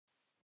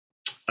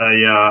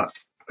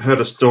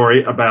heard a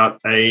story about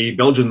a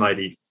Belgian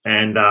lady,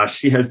 and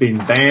she has been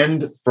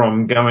banned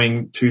from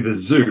going to the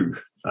zoo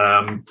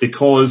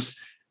because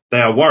they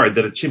are worried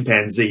that a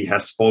chimpanzee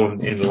has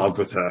fallen in love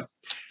with her.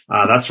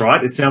 That's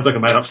right. It sounds like a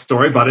made-up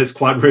story, but it's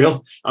quite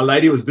real. A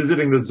lady was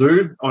visiting the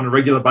zoo on a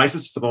regular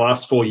basis for the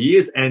last 4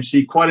 years, and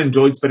she quite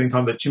enjoyed spending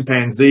time at the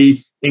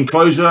chimpanzee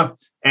enclosure.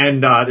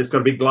 And it's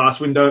got a big glass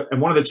window.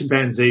 And one of the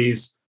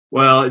chimpanzees,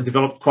 well, it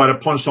developed quite a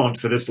penchant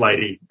for this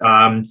lady.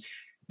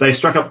 They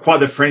struck up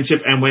quite the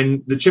friendship. And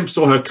when the chimp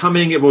saw her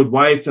coming, it would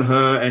wave to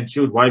her, and she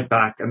would wave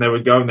back. And they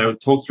would go and they would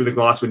talk through the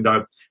glass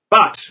window.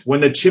 But when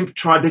the chimp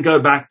tried to go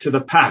back to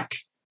the pack,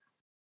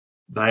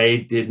 they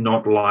did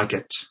not like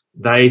it.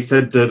 They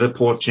said to the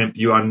poor chimp,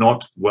 "You are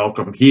not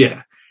welcome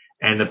here."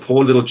 And the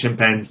poor little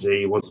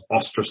chimpanzee was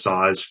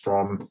ostracized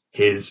from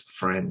his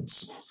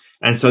friends.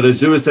 And so the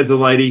zoo has said to the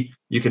lady,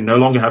 "You can no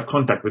longer have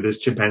contact with this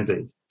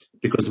chimpanzee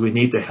because we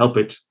need to help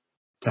it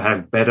to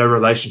have better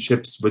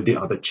relationships with the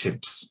other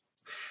chimps."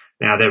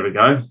 Now, there we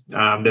go.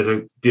 There's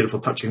a beautiful,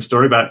 touching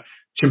story about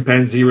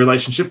chimpanzee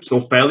relationships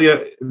or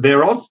failure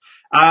thereof.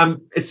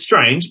 It's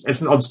strange.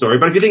 It's an odd story.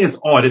 But if you think it's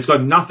odd, it's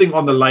got nothing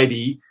on the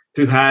lady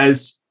who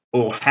has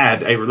or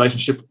had a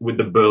relationship with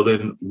the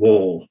Berlin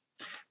Wall.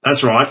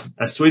 That's right.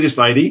 A Swedish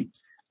lady,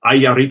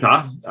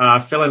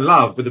 Aija-Rita, fell in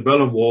love with the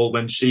Berlin Wall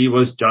when she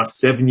was just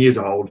 7 years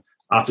old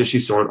after she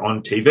saw it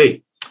on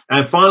TV.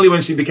 And finally,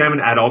 when she became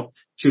an adult,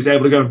 she was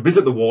able to go and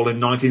visit the wall in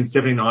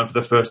 1979 for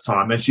the first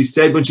time. And she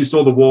said when she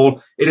saw the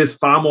wall, "It is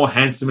far more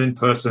handsome in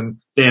person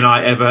than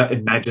I ever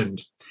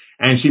imagined."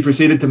 And she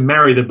proceeded to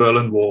marry the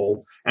Berlin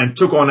Wall and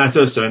took on as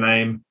her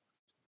surname,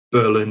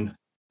 Berlin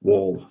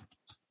Wall.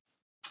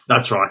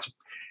 That's right.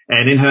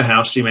 And in her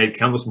house, she made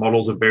countless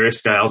models of various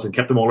scales and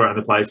kept them all around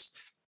the place.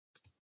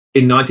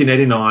 In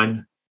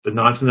 1989, the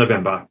 9th of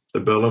November,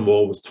 the Berlin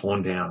Wall was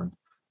torn down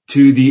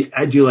to the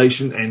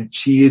adulation and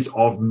cheers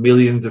of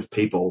millions of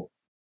people,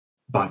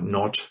 but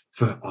not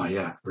for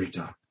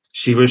Aija-Rita.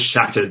 She was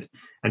shattered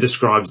and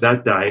describes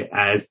that day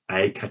as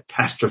a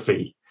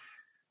catastrophe,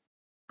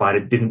 but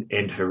it didn't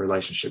end her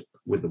relationship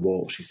with the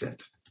wall, she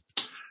said.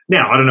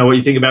 Now, I don't know what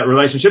you think about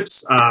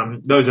relationships.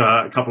 Those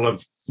are a couple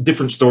of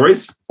different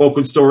stories,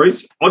 awkward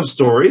stories, odd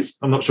stories.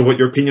 I'm not sure what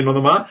your opinion on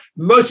them are.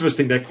 Most of us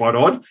think they're quite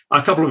odd.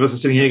 A couple of us are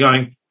sitting here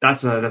going,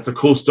 that's a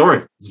cool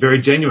story. It's very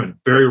genuine,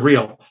 very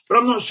real. But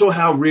I'm not sure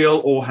how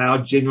real or how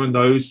genuine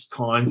those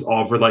kinds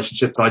of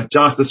relationships I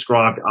just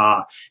described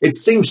are. It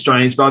seems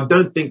strange, but I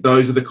don't think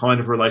those are the kind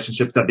of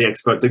relationships that the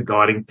experts are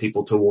guiding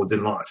people towards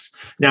in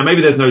life. Now,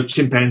 maybe there's no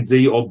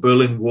chimpanzee or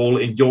Berlin Wall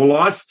in your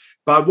life,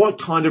 but what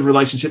kind of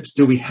relationships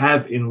do we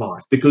have in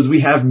life? Because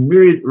we have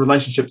myriad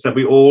relationships that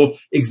we all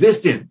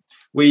exist in.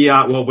 We're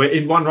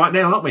in one right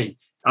now, aren't we?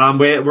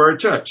 We're a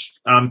church.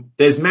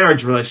 There's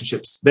marriage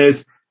relationships.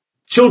 There's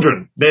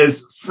children.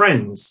 There's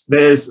friends.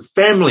 There's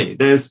family.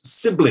 There's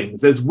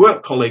siblings. There's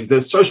work colleagues.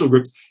 There's social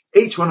groups.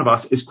 Each one of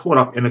us is caught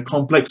up in a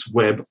complex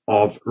web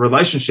of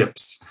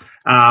relationships.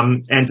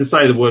 And to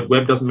say the word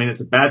web doesn't mean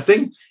it's a bad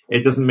thing.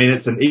 It doesn't mean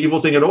it's an evil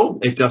thing at all.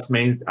 It just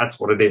means that's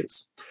what it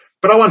is.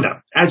 But I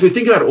wonder, as we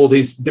think about all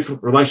these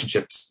different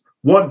relationships,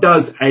 what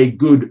does a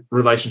good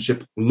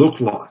relationship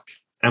look like?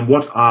 And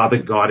what are the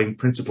guiding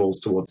principles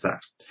towards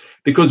that?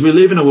 Because we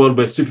live in a world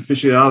where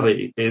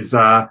superficiality is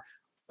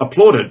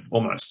applauded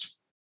almost.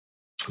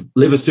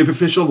 Live a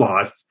superficial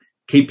life,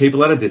 keep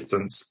people at a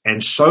distance,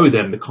 and show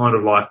them the kind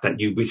of life that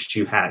you wished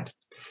you had.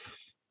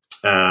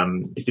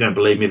 If you don't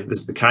believe me that this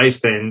is the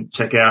case, then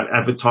check out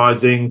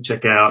advertising,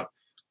 check out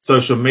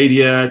social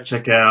media,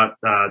 check out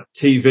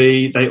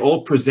TV. They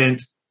all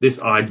present this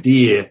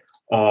idea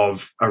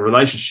of a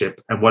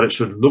relationship and what it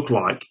should look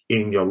like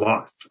in your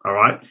life, all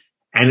right?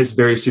 And it's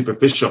very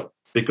superficial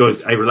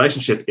because a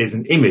relationship is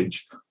an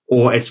image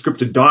or a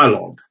scripted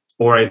dialogue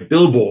or a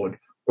billboard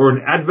or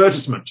an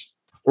advertisement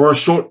or a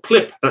short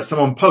clip that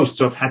someone posts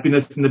of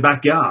happiness in the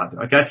backyard,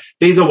 okay?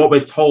 These are what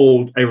we're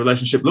told a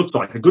relationship looks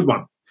like, a good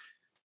one.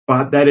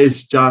 But that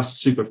is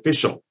just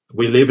superficial.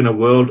 We live in a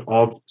world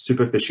of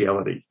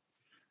superficiality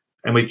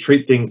and we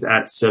treat things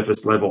at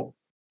surface level.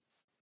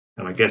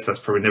 And I guess that's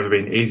probably never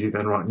been easier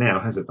than right now,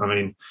 has it? I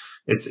mean,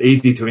 it's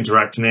easy to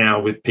interact now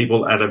with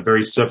people at a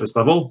very surface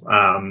level.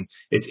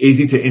 It's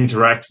easy to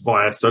interact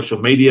via social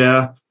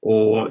media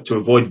or to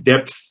avoid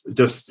depth,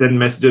 just send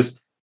messages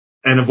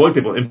and avoid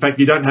people. In fact,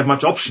 you don't have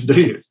much option, do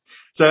you?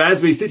 So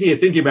as we sit here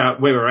thinking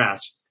about where we're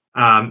at,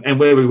 and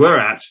where we were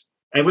at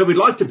and where we'd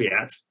like to be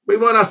at, we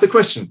might ask the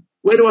question,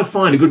 where do I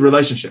find a good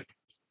relationship?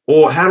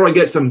 Or how do I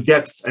get some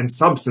depth and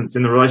substance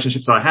in the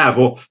relationships I have?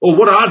 Or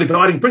what are the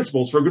guiding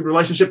principles for a good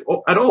relationship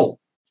at all?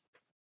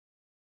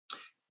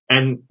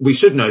 And we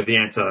should know the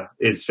answer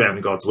is found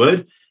in God's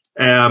word.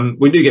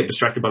 We do get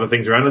distracted by the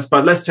things around us,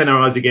 but let's turn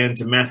our eyes again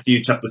to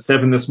Matthew chapter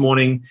 7 this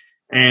morning.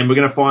 And we're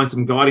going to find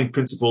some guiding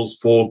principles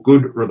for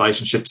good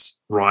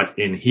relationships right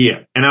in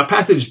here. And our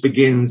passage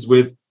begins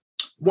with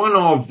one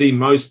of the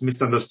most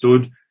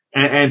misunderstood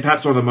and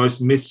perhaps one of the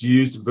most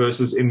misused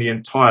verses in the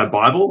entire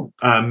Bible.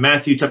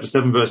 Matthew chapter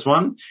 7 verse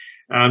 1.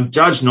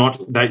 Judge not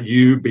that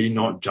you be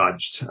not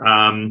judged.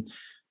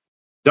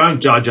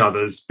 Don't judge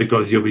others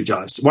because you'll be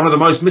judged. One of the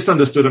most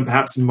misunderstood and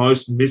perhaps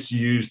most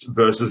misused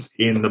verses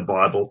in the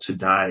Bible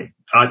today.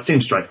 It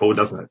seems straightforward,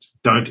 doesn't it?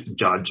 Don't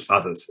judge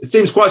others. It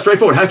seems quite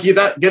straightforward. How can you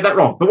get that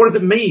wrong? But what does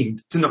it mean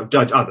to not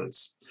judge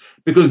others?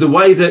 Because the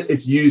way that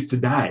it's used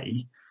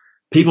today,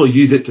 people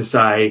use it to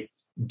say,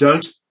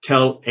 don't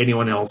tell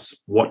anyone else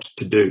what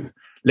to do.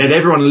 Let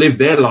everyone live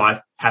their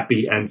life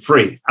happy and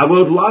free. Our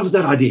world loves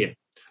that idea.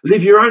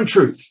 Live your own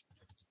truth.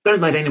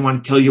 Don't let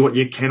anyone tell you what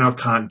you can or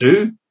can't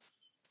do.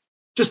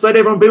 Just let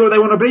everyone be what they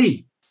want to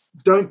be.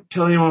 Don't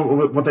tell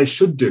anyone what they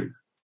should do.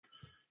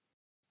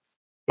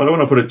 But I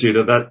want to put it to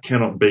you that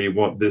cannot be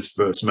what this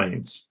verse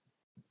means.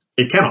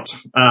 It cannot.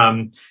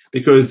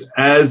 Because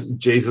as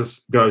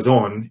Jesus goes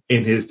on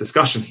in his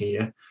discussion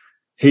here,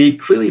 he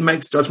clearly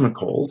makes judgment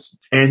calls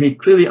and he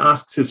clearly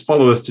asks his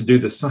followers to do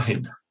the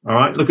same. All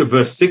right, look at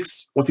verse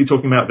 6. What's he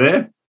talking about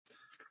there?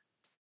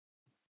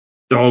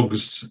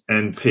 Dogs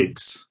and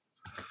pigs.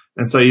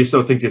 And so you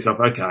sort of think to yourself,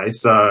 okay,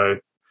 so,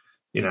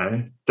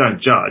 don't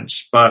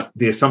judge, but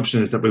the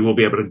assumption is that we will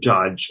be able to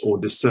judge or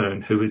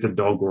discern who is a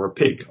dog or a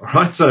pig. All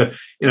right. So,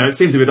 it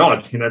seems a bit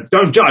odd,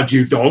 don't judge,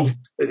 you dog.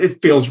 It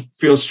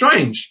feels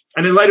strange.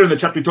 And then later in the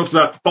chapter, he talks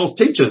about false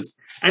teachers.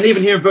 And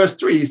even here in verse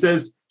 3, he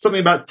says something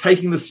about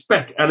taking the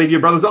speck out of your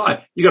brother's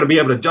eye. You got to be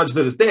able to judge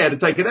that it's there to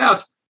take it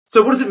out.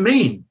 So what does it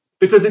mean?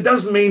 Because it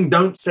doesn't mean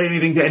don't say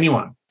anything to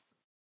anyone.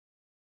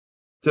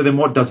 So then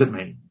what does it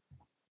mean?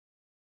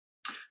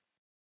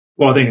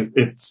 Well, I think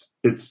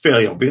it's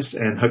fairly obvious,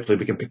 and hopefully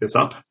we can pick this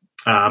up.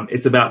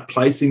 It's about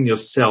placing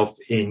yourself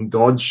in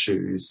God's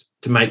shoes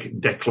to make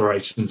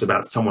declarations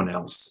about someone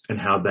else and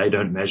how they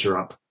don't measure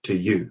up to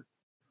you. Do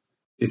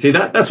you see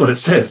that? That's what it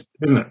says,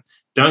 isn't it?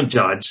 Don't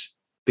judge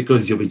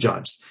because you'll be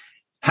judged.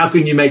 How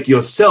can you make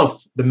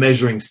yourself the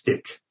measuring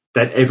stick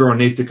that everyone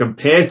needs to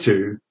compare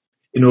to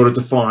in order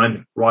to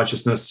find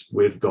righteousness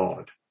with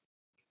God?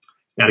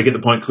 Now, to get the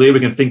point clear, we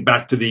can think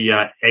back to the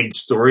egg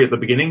story at the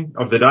beginning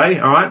of the day,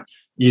 all right?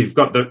 You've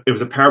got it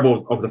was a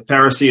parable of the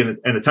Pharisee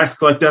and the tax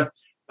collector,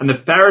 and the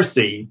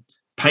Pharisee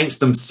paints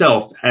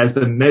themselves as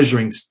the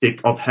measuring stick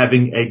of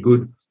having a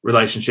good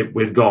relationship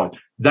with God.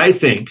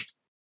 The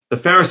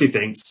Pharisee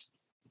thinks,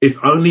 if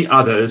only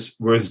others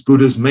were as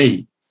good as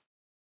me,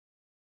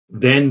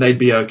 then they'd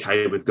be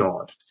okay with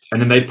God.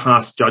 And then they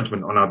pass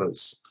judgment on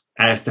others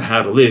as to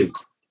how to live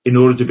in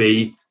order to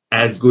be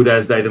as good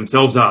as they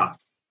themselves are.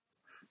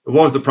 But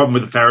what was the problem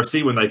with the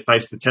Pharisee when they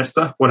faced the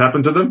tester? What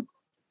happened to them?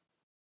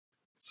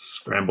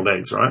 Scrambled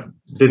eggs, right?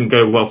 Didn't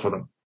go well for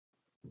them.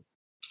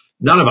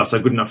 None of us are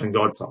good enough in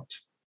God's sight.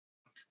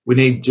 We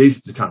need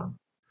Jesus to come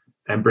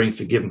and bring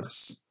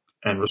forgiveness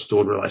and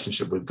restored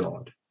relationship with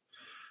God.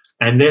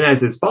 And then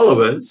as his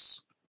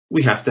followers,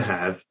 we have to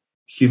have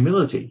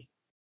humility.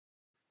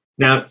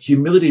 Now,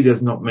 humility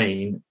does not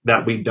mean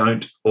that we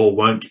don't or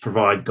won't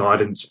provide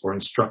guidance or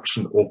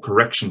instruction or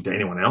correction to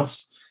anyone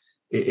else.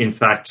 In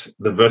fact,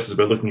 the verses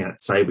we're looking at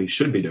say we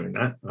should be doing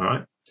that, all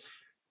right?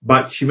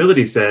 But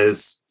humility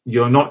says,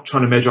 you're not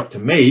trying to measure up to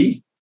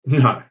me.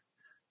 No,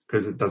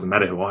 because it doesn't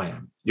matter who I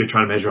am. You're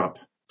trying to measure up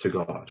to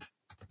God.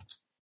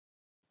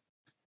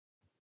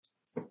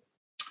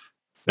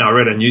 Now, I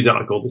read a news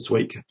article this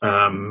week,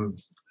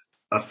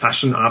 a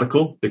fashion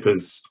article,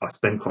 because I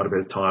spend quite a bit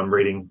of time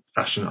reading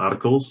fashion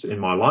articles in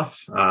my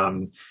life,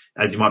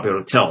 as you might be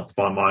able to tell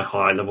by my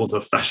high levels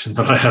of fashion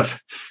that I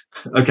have.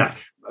 Okay.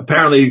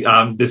 Apparently,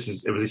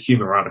 it was a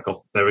humor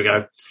article. There we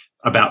go.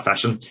 About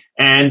fashion,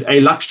 and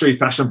a luxury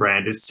fashion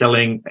brand is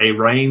selling a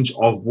range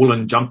of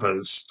woolen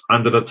jumpers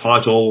under the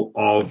title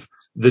of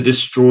the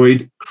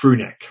Destroyed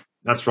Crewneck.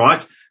 That's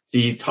right.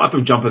 The type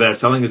of jumper they're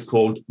selling is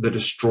called the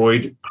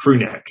Destroyed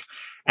Crewneck.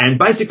 And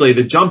basically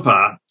the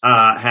jumper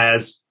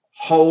has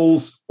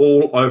holes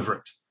all over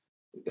it.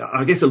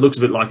 I guess it looks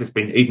a bit like it's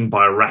been eaten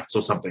by rats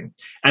or something.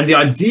 And the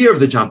idea of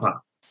the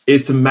jumper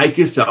is to make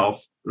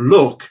yourself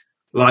look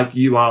like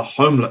you are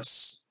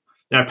homeless.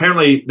 Now,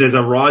 apparently there's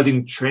a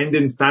rising trend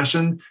in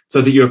fashion so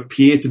that you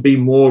appear to be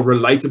more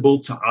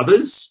relatable to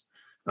others.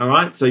 All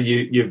right. So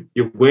you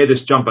wear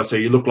this jumper so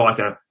you look like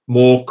a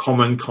more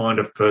common kind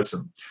of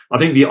person. I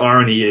think the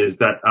irony is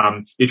that,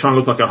 you're trying to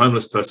look like a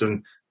homeless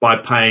person by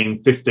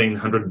paying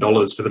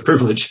 $1,500 for the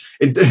privilege.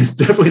 It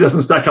definitely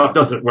doesn't stack up,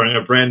 does it? Wearing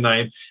a brand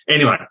name.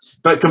 Anyway,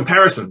 but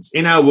comparisons.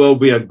 In our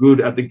world, we are good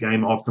at the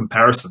game of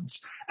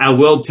comparisons. Our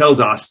world tells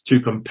us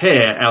to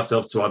compare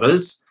ourselves to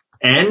others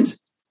and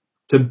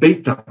to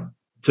beat them,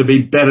 to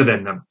be better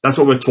than them. That's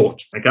what we're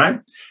taught, okay?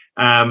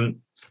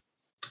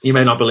 You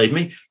may not believe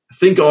me.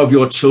 Think of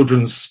your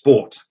children's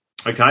sport,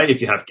 okay?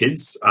 If you have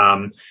kids,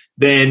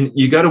 then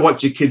you go to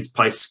watch your kids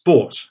play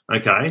sport,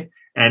 okay?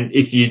 And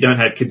if you don't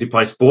have kids who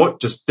play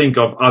sport, just think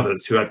of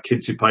others who have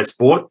kids who play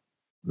sport.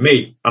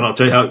 Me, and I'll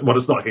tell you what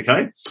it's like,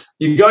 okay?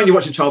 You can go and you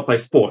watch a child play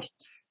sport,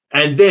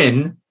 and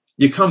then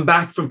you come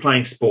back from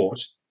playing sport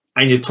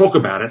and you talk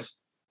about it.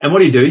 And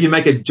what do? You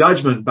make a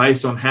judgment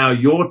based on how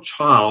your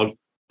child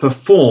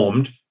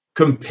performed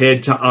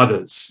compared to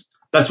others.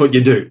 That's what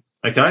you do,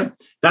 okay?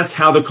 That's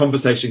how the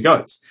conversation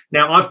goes.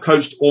 Now, I've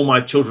coached all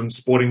my children's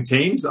sporting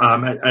teams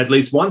at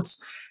least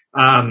once,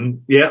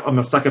 Yeah, I'm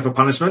a sucker for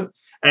punishment.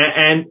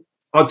 And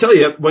I'll tell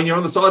you, when you're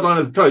on the sideline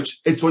as the coach,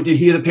 it's what you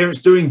hear the parents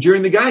doing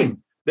during the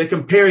game. They're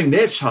comparing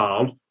their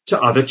child to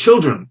other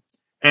children.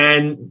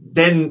 And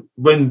then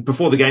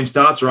before the game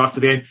starts or after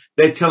the game,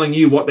 they're telling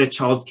you what their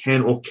child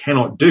can or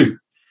cannot do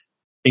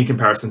in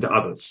comparison to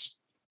others.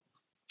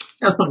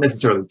 That's not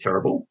necessarily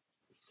terrible,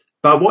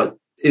 but what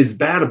is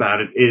bad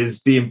about it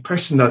is the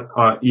impression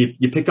that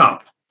you pick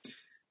up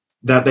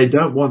that they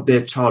don't want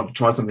their child to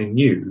try something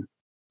new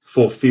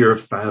for fear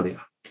of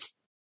failure.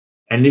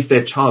 And if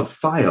their child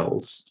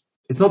fails,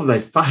 it's not that they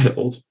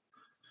failed.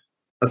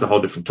 That's a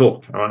whole different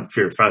talk, all right?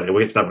 Fear of failure.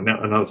 We'll get to that one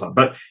another time.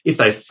 But if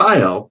they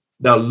fail,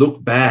 they'll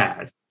look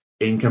bad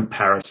in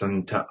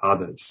comparison to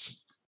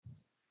others.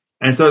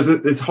 And so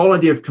there's this whole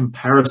idea of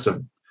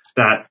comparison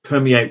that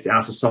permeates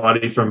our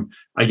society from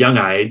a young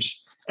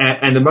age.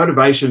 And the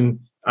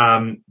motivation,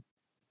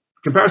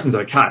 comparison's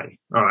okay,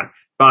 all right?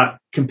 But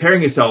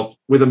comparing yourself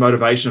with a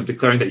motivation of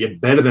declaring that you're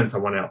better than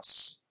someone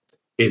else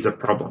is a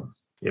problem,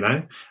 you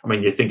know? I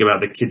mean, you think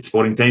about the kids'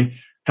 sporting team.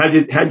 How'd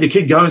your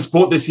kid go in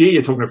sport this year?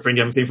 You're talking to a friend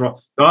you haven't seen for a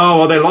while. Oh,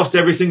 well, they lost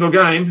every single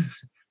game.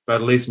 But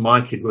at least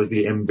my kid was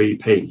the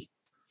MVP.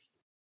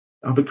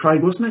 Oh, but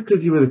Craig, wasn't that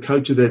because you were the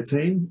coach of their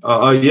team?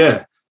 Oh,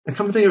 yeah. And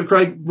come to think of it,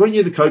 Craig, weren't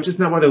you the coach?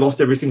 Isn't that why they lost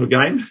every single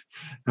game?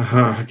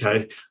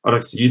 Okay. I'd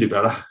like to see you do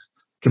better.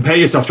 Compare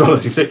yourself to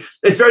others. You see,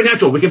 it's very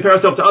natural. We compare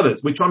ourselves to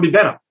others. We try and be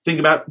better. Think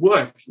about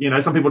work. You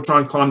know, some people try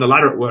and climb the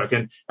ladder at work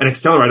and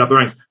accelerate up the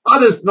ranks.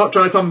 Others not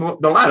trying to climb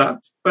the ladder,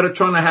 but are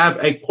trying to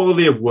have a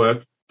quality of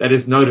work that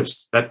is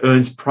noticed, that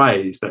earns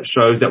praise, that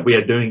shows that we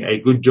are doing a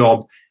good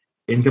job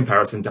in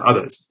comparison to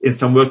others. In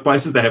some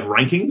workplaces, they have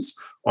rankings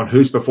on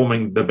who's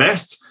performing the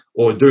best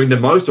or doing the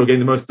most or getting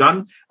the most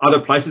done.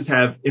 Other places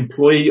have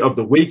employee of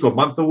the week or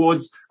month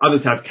awards.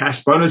 Others have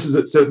cash bonuses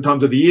at certain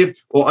times of the year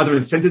or other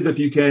incentives if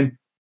you can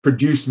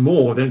produce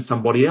more than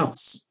somebody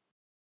else.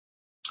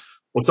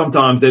 Or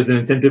sometimes there's an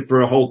incentive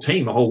for a whole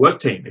team, a whole work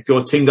team. If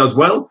your team does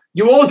well,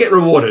 you all get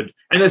rewarded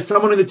and there's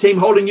someone in the team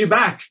holding you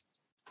back.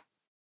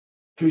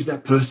 Who's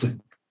that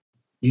person?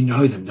 You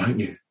know them, don't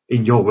you,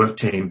 in your work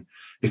team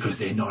because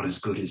they're not as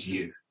good as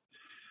you.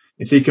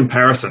 You see,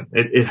 comparison,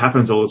 it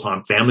happens all the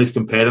time. Families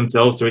compare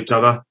themselves to each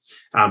other.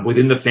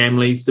 Within the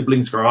family,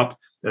 siblings grow up,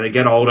 they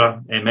get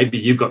older, and maybe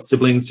you've got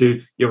siblings who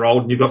you're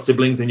old and you've got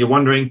siblings and you're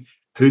wondering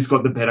who's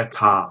got the better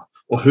car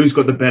or who's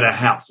got the better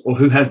house or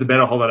who has the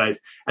better holidays.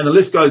 And the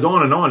list goes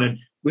on. And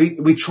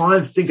we try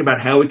and think about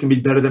how we can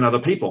be better than other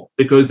people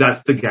because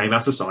that's the game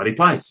our society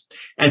plays.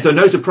 And so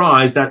no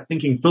surprise that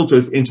thinking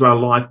filters into our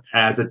life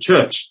as a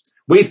church.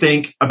 We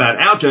think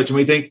about our church and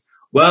we think,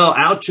 well,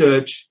 our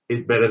church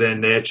is better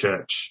than their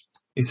church.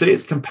 You see,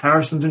 it's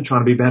comparisons and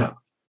trying to be better.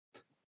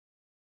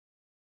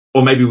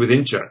 Or maybe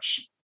within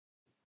church,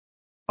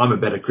 I'm a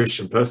better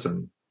Christian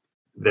person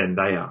than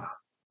they are.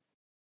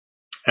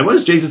 And what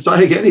does Jesus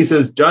say again? He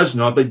says, judge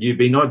not that you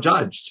be not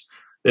judged.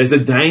 There's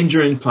a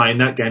danger in playing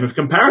that game of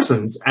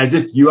comparisons as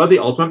if you are the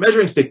ultimate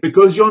measuring stick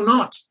because you're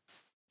not.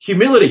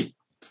 Humility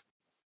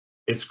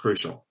is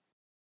crucial.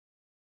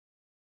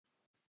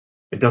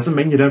 It doesn't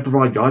mean you don't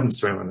provide guidance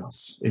to anyone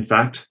else. In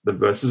fact, the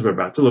verses we're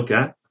about to look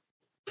at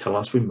tell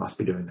us we must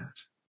be doing that.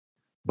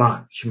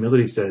 But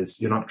humility says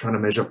you're not trying to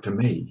measure up to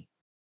me.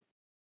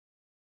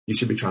 You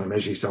should be trying to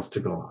measure yourself to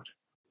God.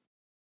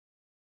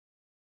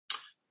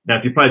 Now,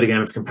 if you play the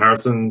game of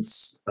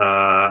comparisons,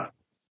 I've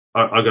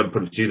got to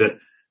put it to you that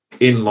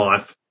in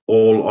life,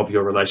 all of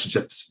your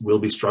relationships will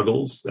be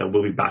struggles. There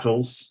will be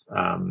battles.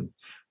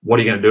 What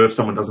are you going to do if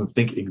someone doesn't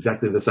think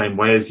exactly the same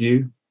way as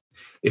you?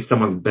 If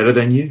someone's better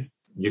than you,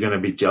 you're going to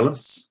be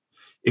jealous.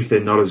 If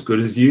they're not as good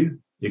as you,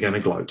 you're going to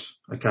gloat.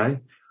 Okay?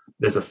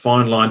 There's a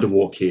fine line to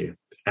walk here.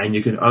 And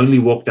you can only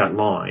walk that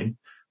line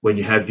when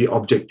you have the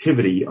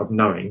objectivity of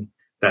knowing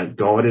that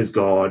God is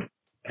God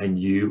and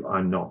you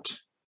are not.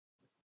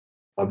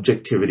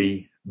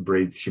 Objectivity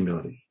breeds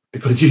humility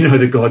because you know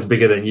that God's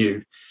bigger than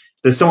you.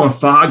 There's someone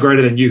far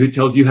greater than you who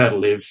tells you how to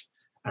live,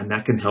 and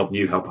that can help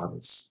you help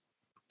others.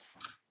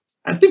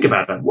 And think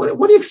about it. What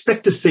do you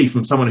expect to see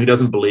from someone who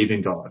doesn't believe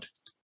in God?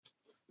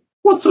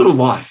 What sort of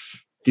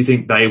life do you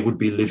think they would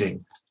be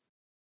living?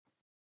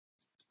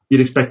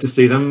 You'd expect to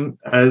see them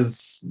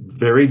as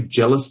very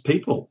jealous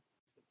people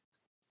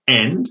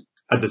and,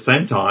 at the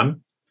same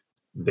time,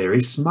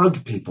 very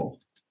smug people.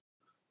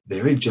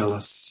 Very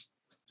jealous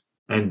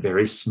and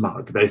very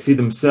smug. They see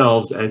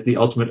themselves as the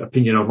ultimate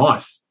opinion on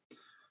life.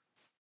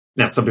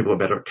 Now, some people are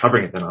better at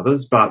covering it than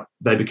others, but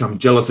they become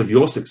jealous of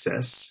your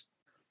success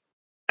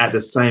at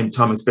the same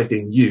time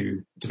expecting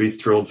you to be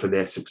thrilled for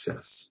their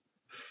success.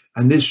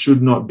 And this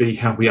should not be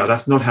how we are.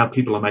 That's not how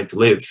people are made to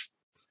live.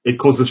 It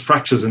causes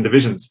fractures and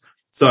divisions.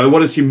 So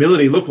what does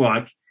humility look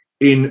like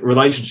in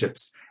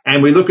relationships?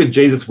 And we look at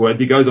Jesus' words.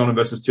 He goes on in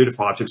verses 2 to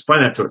 5 to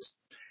explain that to us.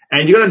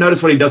 And you're going to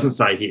notice what he doesn't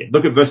say here.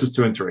 Look at verses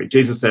 2 and 3.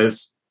 Jesus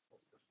says,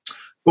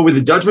 "But with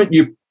the judgment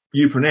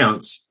you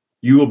pronounce,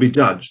 you will be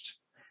judged.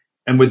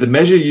 And with the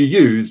measure you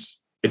use,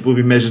 it will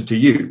be measured to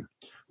you.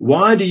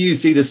 Why do you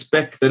see the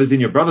speck that is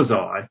in your brother's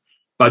eye,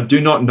 but do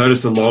not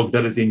notice the log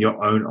that is in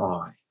your own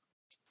eye?"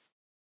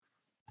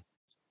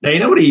 Now, you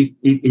know what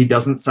he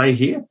doesn't say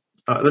here?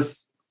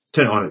 Let's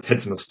turn it on its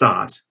head from the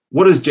start.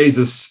 What does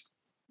Jesus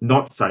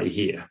not say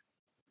here?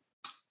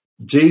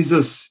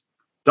 Jesus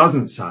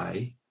doesn't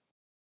say,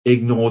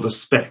 ignore the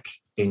speck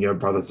in your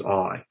brother's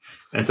eye.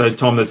 And so,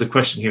 Tom, there's a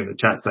question here in the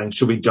chat saying,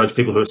 should we judge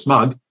people who are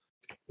smug?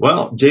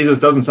 Well, Jesus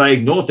doesn't say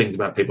ignore things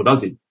about people,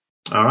 does he?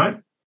 All right?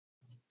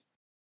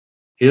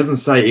 He doesn't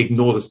say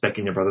ignore the speck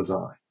in your brother's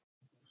eye.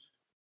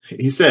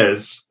 He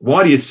says,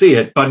 why do you see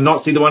it but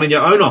not see the one in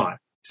your own eye?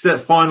 See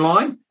that fine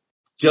line?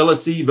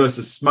 Jealousy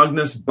versus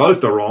smugness,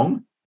 both are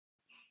wrong.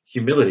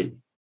 Humility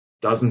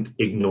doesn't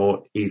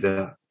ignore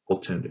either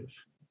alternative.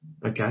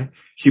 Okay?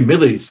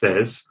 Humility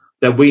says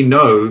that we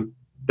know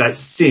that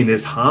sin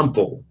is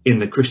harmful in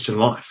the Christian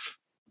life.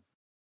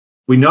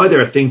 We know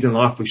there are things in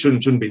life we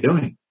shouldn't be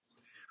doing.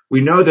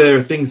 We know there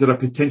are things that are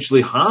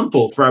potentially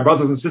harmful for our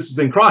brothers and sisters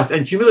in Christ.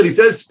 And humility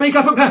says, speak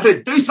up about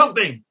it. Do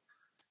something.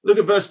 Look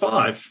at verse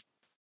 5.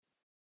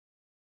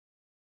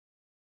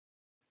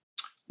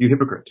 You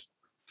hypocrite.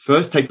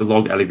 First take the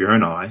log out of your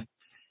own eye,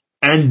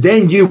 and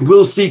then you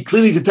will see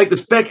clearly to take the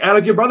speck out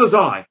of your brother's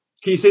eye.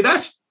 Can you see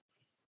that?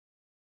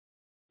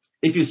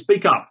 If you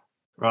speak up,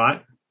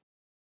 right?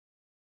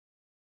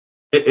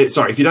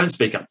 If you don't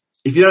speak up,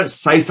 if you don't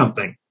say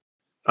something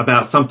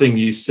about something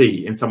you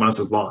see in someone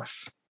else's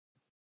life,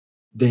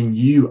 then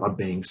you are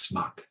being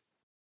smug.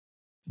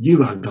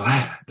 You are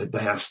glad that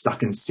they are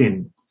stuck in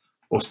sin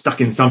or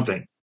stuck in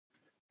something.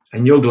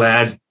 And you're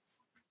glad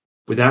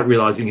without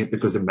realizing it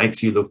because it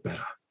makes you look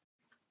better.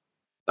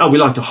 Oh, we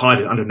like to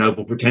hide it under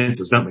noble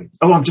pretenses, don't we?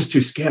 Oh, I'm just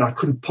too scared. I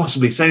couldn't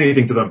possibly say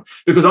anything to them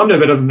because I'm no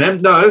better than them.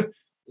 No,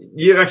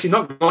 you're actually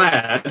not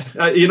glad.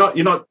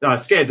 You're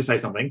not scared to say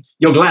something.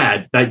 You're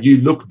glad that you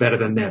look better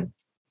than them.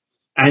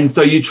 And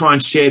so you try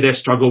and share their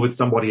struggle with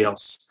somebody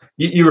else.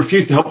 You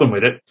refuse to help them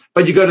with it,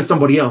 but you go to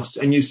somebody else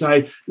and you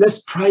say,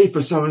 let's pray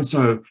for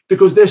so-and-so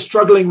because they're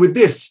struggling with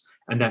this.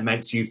 And that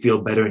makes you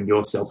feel better in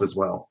yourself as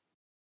well.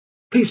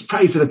 Please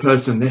pray for the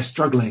person. They're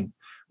struggling.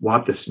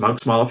 Wipe the smug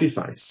smile off your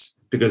face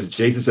because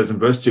Jesus says in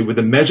verse 2, with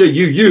the measure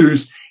you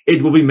use,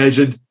 it will be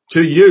measured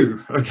to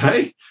you.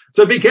 Okay.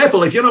 So be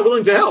careful if you're not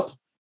willing to help.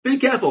 Be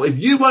careful. If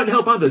you won't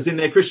help others in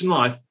their Christian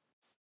life,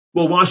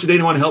 well, why should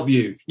anyone help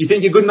you? You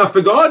think you're good enough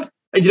for God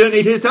and you don't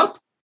need his help?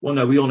 Well,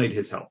 no, we all need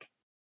his help.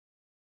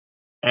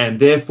 And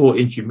therefore,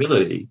 in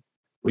humility,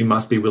 we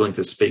must be willing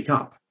to speak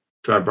up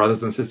to our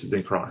brothers and sisters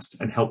in Christ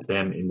and help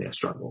them in their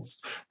struggles.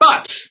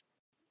 But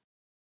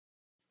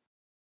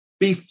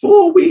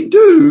before we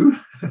do,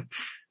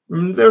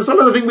 there's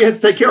another thing we had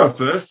to take care of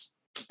first.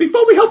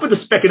 Before we help with the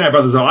speck in our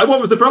brother's eye, what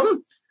was the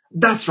problem?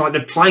 That's right,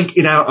 the plank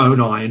in our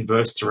own eye in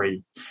verse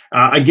 3.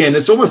 Again,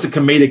 it's almost a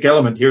comedic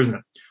element here, isn't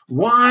it?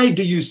 Why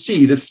do you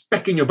see the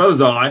speck in your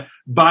brother's eye,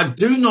 but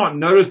do not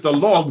notice the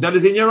log that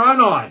is in your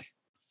own eye?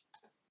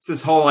 It's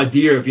this whole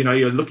idea of,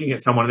 you're looking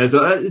at someone and there's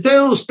a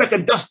little speck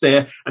of dust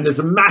there and there's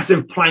a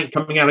massive plank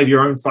coming out of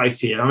your own face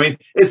here. I mean,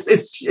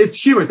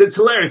 it's humorous. It's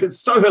hilarious.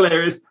 It's so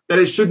hilarious that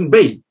it shouldn't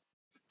be.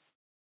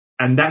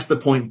 And that's the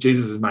point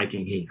Jesus is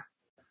making here.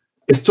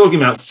 It's talking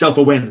about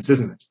self-awareness,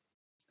 isn't it?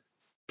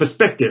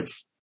 Perspective.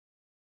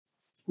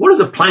 What does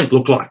a plank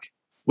look like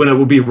when it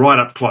will be right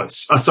up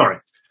close?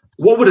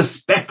 What would a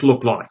speck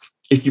look like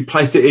if you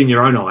placed it in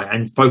your own eye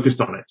and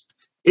focused on it?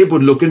 It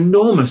would look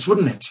enormous,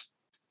 wouldn't it?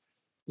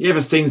 You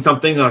ever seen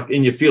something like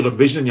in your field of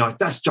vision and you're like,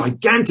 that's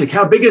gigantic.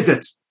 How big is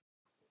it?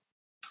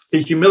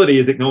 See, humility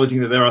is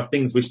acknowledging that there are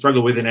things we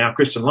struggle with in our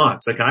Christian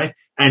lives, okay?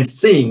 And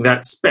seeing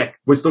that speck,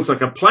 which looks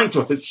like a plank to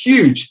us, it's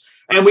huge.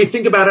 And we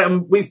think about it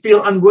and we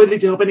feel unworthy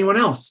to help anyone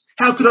else.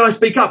 How could I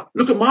speak up?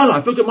 Look at my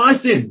life. Look at my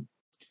sin.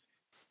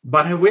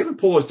 But have we ever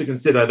paused to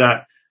consider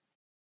that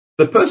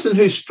the person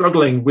who's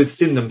struggling with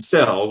sin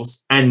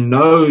themselves and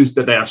knows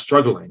that they are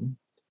struggling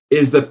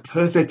is the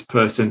perfect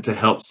person to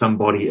help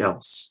somebody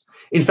else?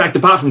 In fact,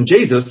 apart from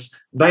Jesus,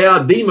 they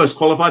are the most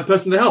qualified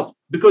person to help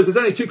because there's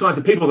only two kinds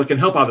of people that can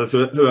help others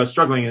who are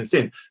struggling in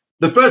sin.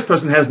 The first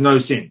person has no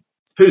sin.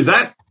 Who's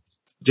that?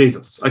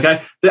 Jesus.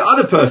 Okay. The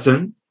other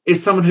person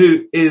is someone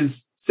who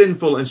is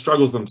sinful and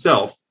struggles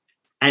themselves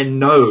and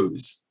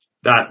knows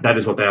that that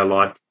is what they are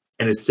like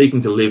and is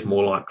seeking to live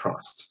more like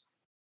Christ.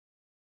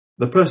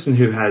 The person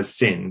who has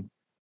sin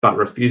but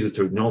refuses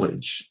to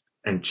acknowledge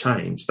and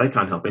change, they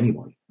can't help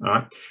anybody. All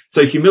right.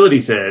 So humility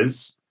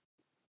says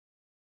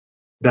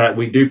that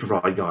we do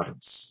provide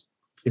guidance,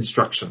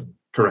 instruction,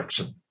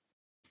 correction.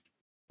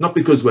 Not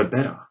because we're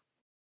better,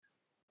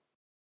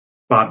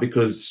 but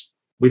because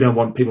we don't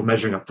want people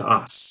measuring up to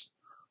us.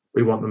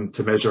 We want them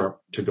to measure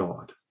up to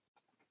God.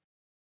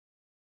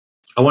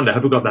 I wonder,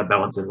 have we got that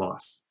balance in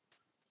life?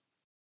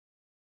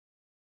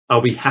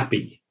 Are we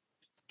happy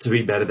to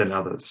be better than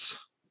others?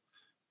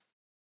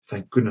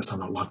 Thank goodness I'm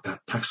not like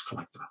that tax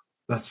collector.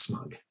 That's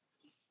smug.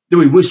 Do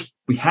we wish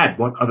we had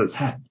what others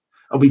had?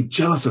 Are we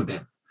jealous of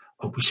them?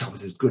 I wish I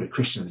was as good a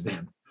Christian as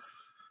them.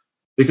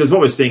 Because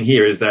what we're seeing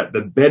here is that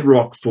the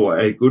bedrock for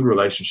a good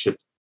relationship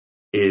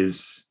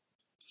is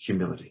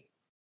humility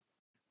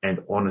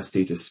and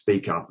honesty to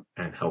speak up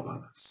and help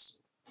others.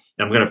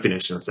 Now, I'm going to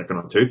finish in a second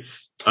or two.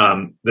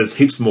 There's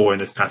heaps more in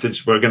this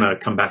passage. We're going to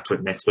come back to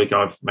it next week.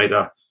 I've made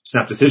a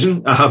snap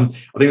decision. I think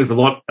there's a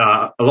lot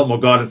more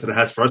guidance that it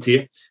has for us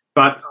here.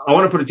 But I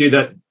want to put it to you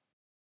that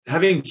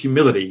having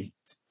humility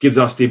gives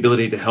us the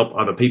ability to help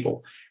other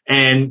people.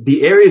 And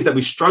the areas that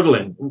we struggle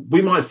in,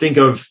 we might think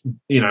of,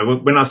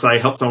 when I say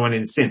help someone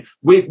in sin,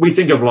 we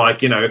think of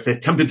like, if they're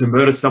tempted to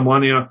murder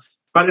someone,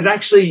 but it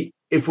actually,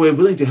 if we're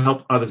willing to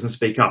help others and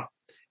speak up,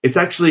 it's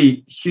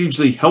actually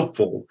hugely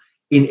helpful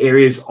in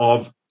areas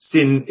of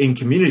sin in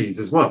communities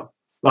as well,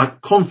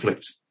 like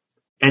conflict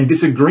and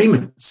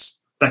disagreements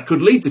that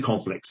could lead to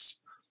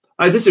conflicts.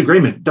 A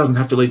disagreement doesn't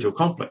have to lead to a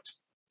conflict,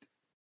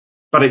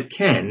 but it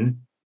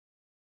can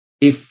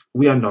if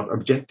we are not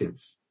objective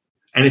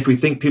and if we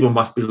think people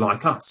must be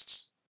like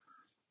us,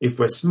 if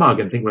we're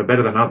smug and think we're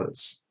better than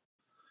others,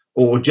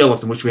 or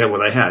jealous and wish we had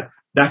what they had,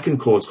 that can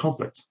cause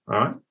conflict, all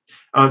right?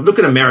 Look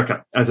at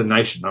America as a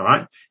nation, all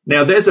right?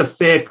 Now, there's a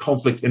fair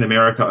conflict in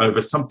America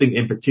over something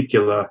in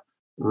particular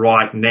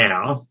right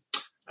now.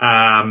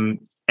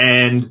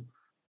 And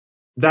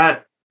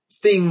that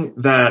thing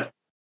that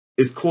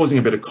is causing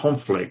a bit of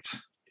conflict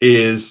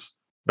is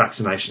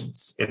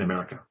vaccinations in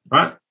America,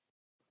 right?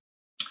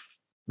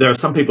 There are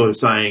some people who are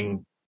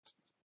saying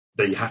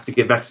that you have to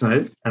get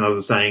vaccinated, and others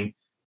are saying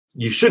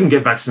you shouldn't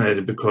get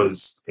vaccinated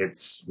because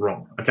it's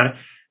wrong, okay?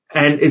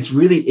 And it's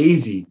really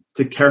easy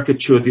to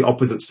caricature the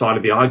opposite side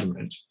of the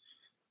argument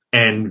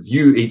and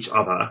view each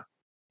other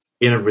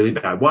in a really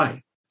bad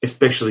way,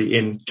 especially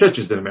in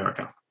churches in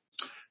America.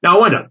 Now, I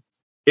wonder,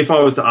 if I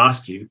was to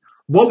ask you,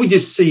 what would you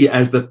see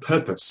as the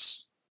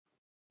purpose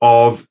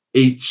of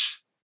each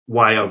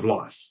way of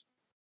life,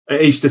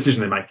 each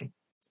decision they're making?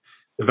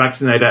 The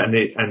vaccinator and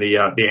the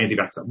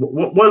anti-vaxxer.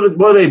 What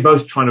are they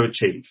both trying to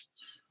achieve?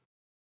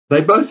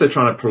 They both are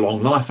trying to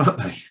prolong life, aren't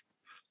they?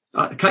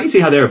 Can't you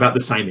see how they're about the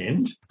same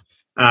end?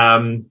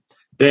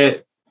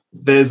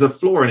 There's a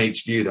flaw in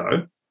each view,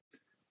 though.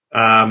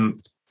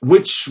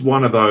 Which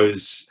one of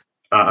those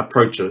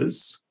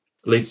approaches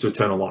leads to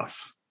eternal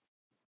life?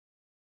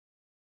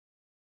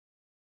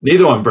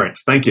 Neither one, Brent.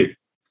 Thank you.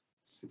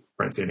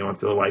 Brent's the only one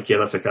still awake. Yeah,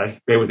 that's okay.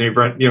 Bear with me,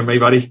 Brent. You and me,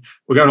 buddy.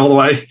 We're going all the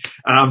way.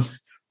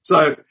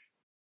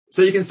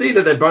 So you can see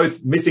that they're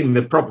both missing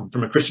the problem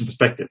from a Christian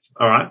perspective.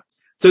 All right.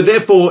 So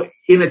therefore,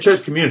 in a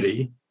church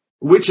community,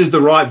 which is the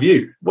right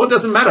view? Well, it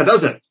doesn't matter,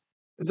 does it?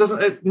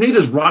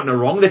 Neither's right nor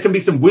wrong. There can be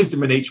some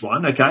wisdom in each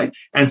one. Okay.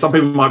 And some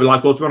people might be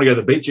like, well, if you want to go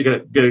to the beach, you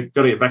got to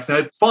get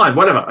vaccinated. Fine,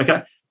 whatever.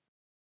 Okay.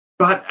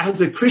 But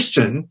as a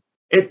Christian,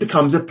 it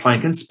becomes a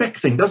plank and speck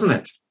thing, doesn't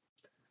it?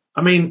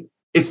 I mean,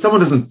 if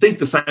someone doesn't think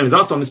the same as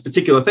us on this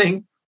particular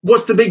thing,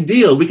 what's the big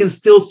deal? We can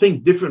still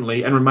think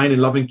differently and remain in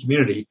loving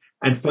community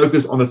and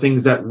focus on the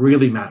things that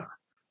really matter.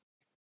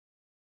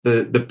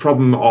 The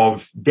problem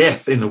of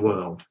death in the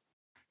world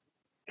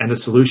and the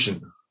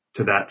solution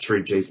to that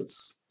through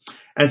Jesus.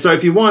 And so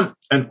if you want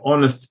an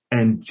honest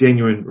and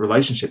genuine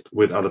relationship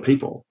with other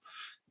people,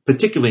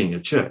 particularly in your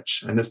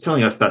church, and it's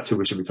telling us that's who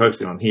we should be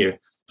focusing on here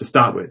to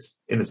start with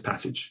in this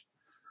passage,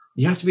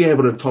 you have to be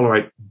able to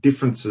tolerate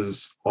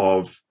differences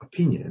of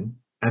opinion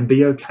and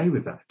be okay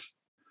with that,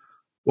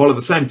 while at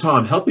the same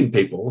time helping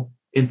people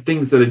in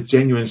things that are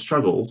genuine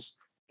struggles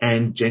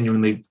and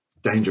genuinely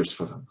dangerous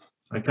for them.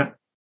 Okay?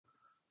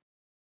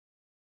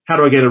 How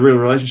do I get a real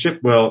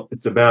relationship? Well,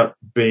 it's about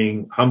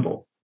being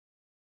humble.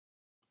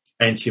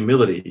 And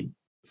humility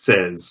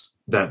says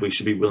that we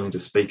should be willing to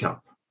speak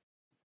up,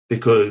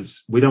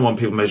 because we don't want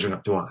people measuring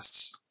up to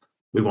us.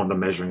 We want them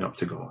measuring up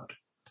to God.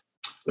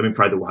 Let me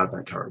pray that we'll have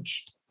that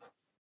courage.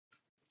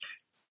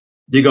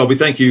 Dear God, we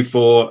thank you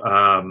for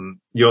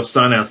your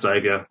Son, our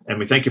Saviour, and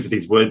we thank you for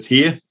these words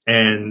here.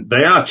 And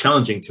they are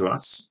challenging to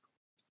us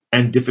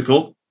and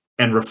difficult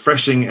and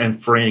refreshing and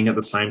freeing at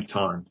the same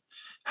time.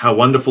 How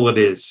wonderful it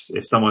is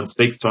if someone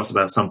speaks to us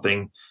about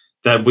something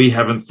that we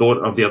haven't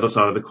thought of the other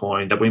side of the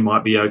coin, that we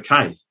might be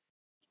okay,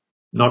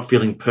 not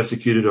feeling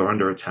persecuted or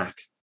under attack,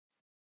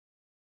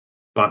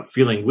 but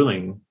feeling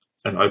willing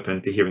and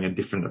open to hearing a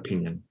different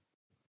opinion.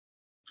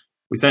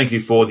 We thank you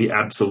for the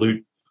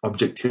absolute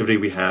objectivity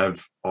we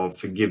have of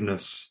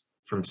forgiveness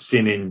from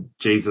sin in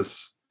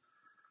Jesus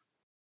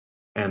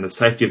and the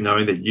safety of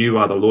knowing that you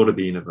are the Lord of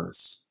the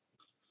universe.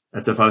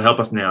 And so, Father, help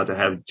us now to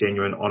have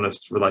genuine,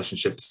 honest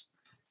relationships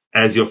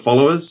as your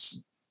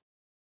followers,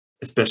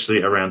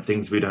 especially around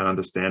things we don't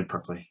understand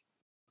properly.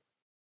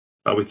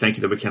 But we thank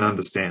you that we can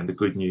understand the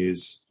good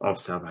news of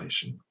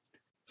salvation.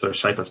 So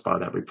shape us by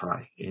that, we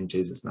pray, in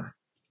Jesus' name.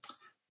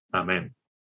 Amen.